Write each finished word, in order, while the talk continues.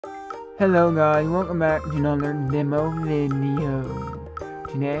Hello guys, welcome back to another demo video.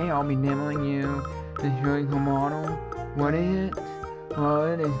 Today I'll be demoing you this really cool model. What is it?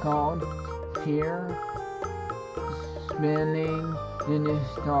 Well, it is called Here Spinning Fidget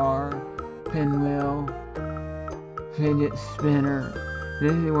Star Pinwheel Fidget Spinner.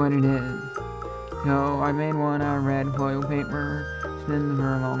 This is what it is. So I made one out of red foil paper. It's been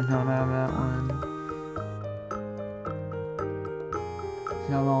for a long time to have that one.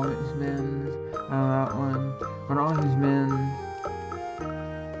 See how long it spins out of that one. But also spins.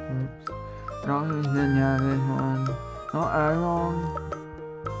 It also spins out of this one. Not as long,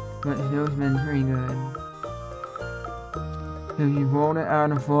 but it still spins pretty good. So if you fold it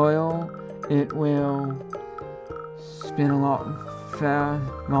out of foil, it will spin a lot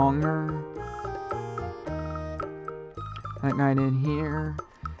longer. Like I did here.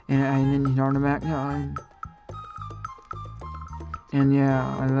 And then you start the back side. And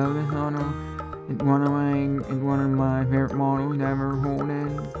yeah, I love this model. It's one of my favorite models ever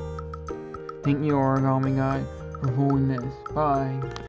folded. Thank you, Origami Guy, for folding this. Bye.